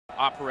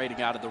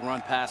operating out of the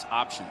run-pass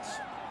options.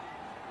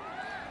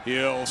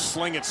 He'll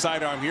sling it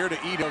sidearm here to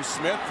Ito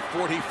Smith,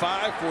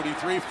 45,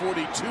 43,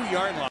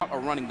 42-yard line. Or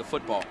running the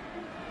football.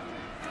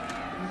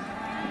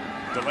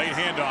 Delayed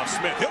handoff,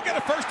 Smith. He'll get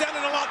a first down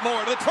and a lot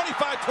more to the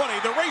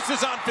 25-20. The race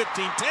is on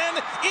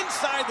 15-10,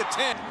 inside the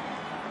 10.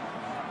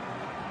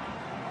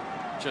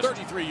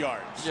 33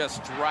 yards.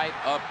 Just right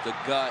up the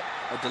gut.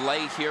 A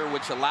delay here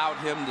which allowed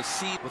him to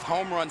see with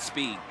home run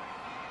speed.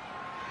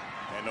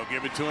 And they'll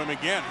give it to him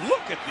again.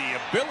 Look at the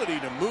ability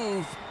to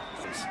move.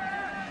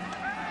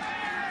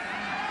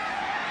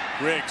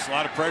 Griggs, a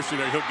lot of pressure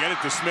there. He'll get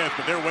it to Smith,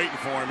 but they're waiting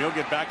for him. He'll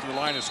get back to the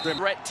line of scrimmage.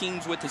 Threat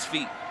teams with his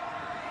feet.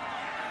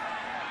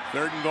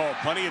 3rd and goal,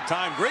 plenty of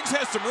time. Griggs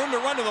has some room to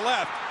run to the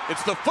left.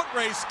 It's the foot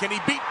race. Can he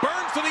beat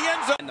Burns to the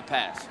end zone? In the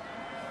pass.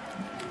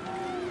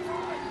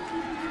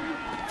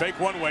 Fake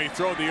one way,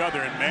 throw the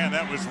other, and man,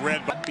 that was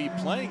red. But be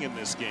playing in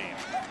this game.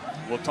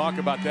 We'll talk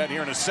about that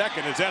here in a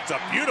second, as that's a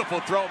beautiful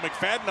throw.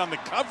 McFadden on the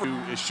cover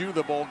to eschew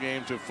the bowl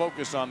game to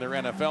focus on their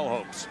NFL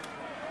hopes.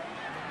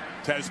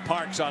 Tez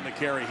Parks on the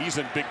carry. He's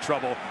in big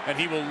trouble, and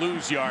he will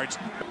lose yards.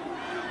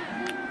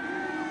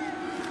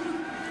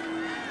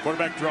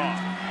 Quarterback draw.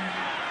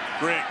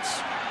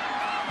 Griggs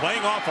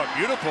playing off a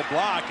beautiful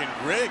block, and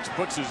Griggs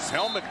puts his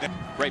helmet down.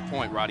 Great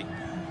point, Roddy.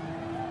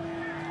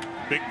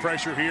 Big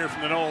pressure here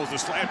from the Knowles. The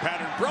slant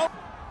pattern broke.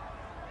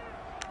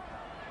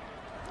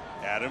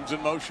 Adams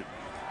in motion.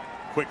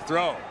 Quick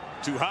throw.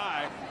 Too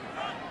high.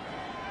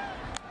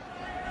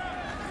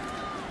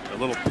 A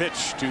little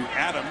pitch to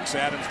Adams.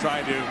 Adams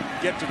trying to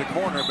get to the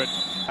corner, but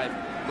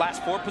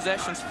last 4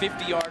 possessions,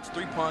 50 yards,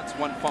 3 punts,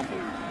 1 fumble.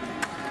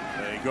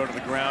 They go to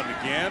the ground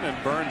again,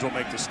 and Burns will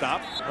make the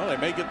stop. Well, they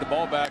may get the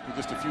ball back with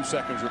just a few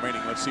seconds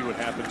remaining. Let's see what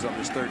happens on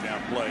this 3rd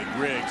down play.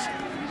 Griggs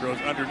throws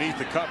underneath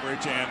the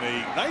coverage, and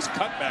a nice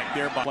cutback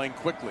there by playing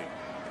quickly.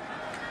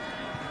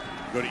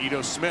 Go to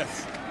Ito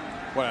Smith.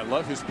 Boy, I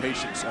love his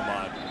patience,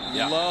 Ahmad.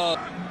 Yeah. Love.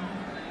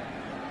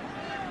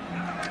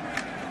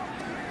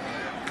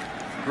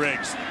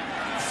 Griggs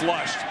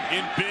flushed,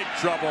 in big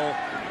trouble,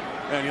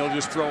 and he'll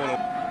just throw it.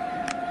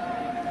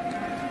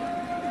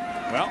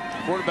 Well,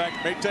 quarterback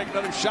may take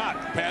another shot.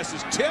 Pass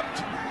is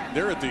tipped.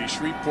 They're at the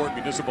Shreveport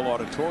Municipal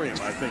Auditorium,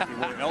 I think,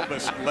 where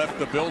Elvis left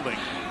the building.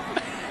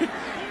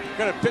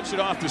 Going to pitch it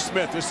off to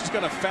Smith. This is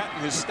going to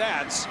fatten his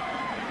stats.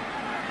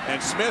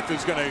 And Smith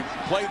is going to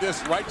play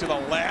this right to the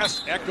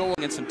last echo.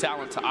 And some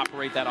talent to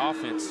operate that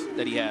offense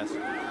that he has.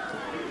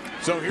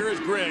 So here is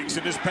Griggs,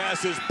 and his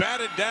pass is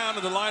batted down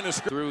to the line of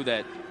scrimmage. Through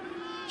that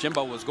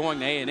Jimbo was going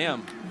to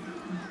A&M.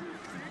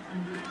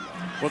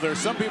 Well, there are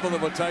some people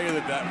that will tell you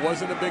that that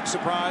wasn't a big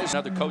surprise.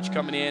 Another coach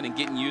coming in and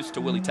getting used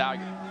to Willie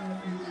Taggart.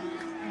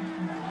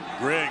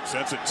 Griggs,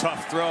 that's a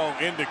tough throw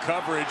into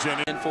coverage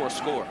and in for a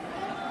score.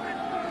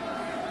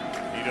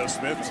 Ito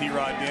Smith,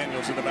 T-Rod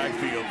Daniels in the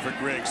backfield for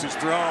Griggs. His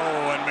throw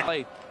and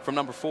play from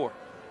number 4.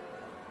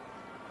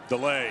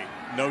 Delay,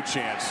 no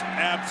chance,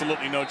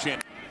 absolutely no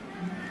chance.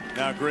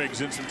 Now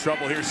Griggs in some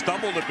trouble here,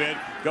 stumbled a bit,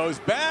 goes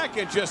back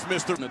and just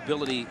missed the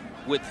ability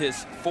with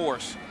his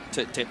force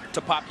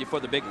to pop you for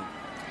the big one.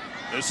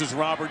 This is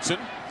Robertson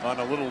on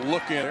a little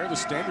look in there, the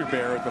standard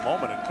bearer at the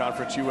moment in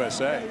Conference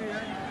USA.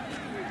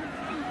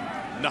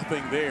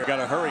 Nothing there. Got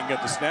to hurry and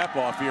get the snap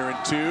off here in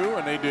 2,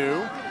 and they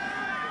do.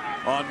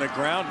 On the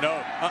ground,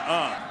 no.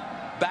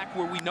 Back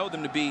where we know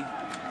them to be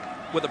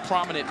with a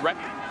prominent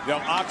record. They'll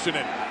option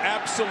it.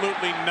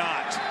 Absolutely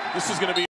not. This is going to be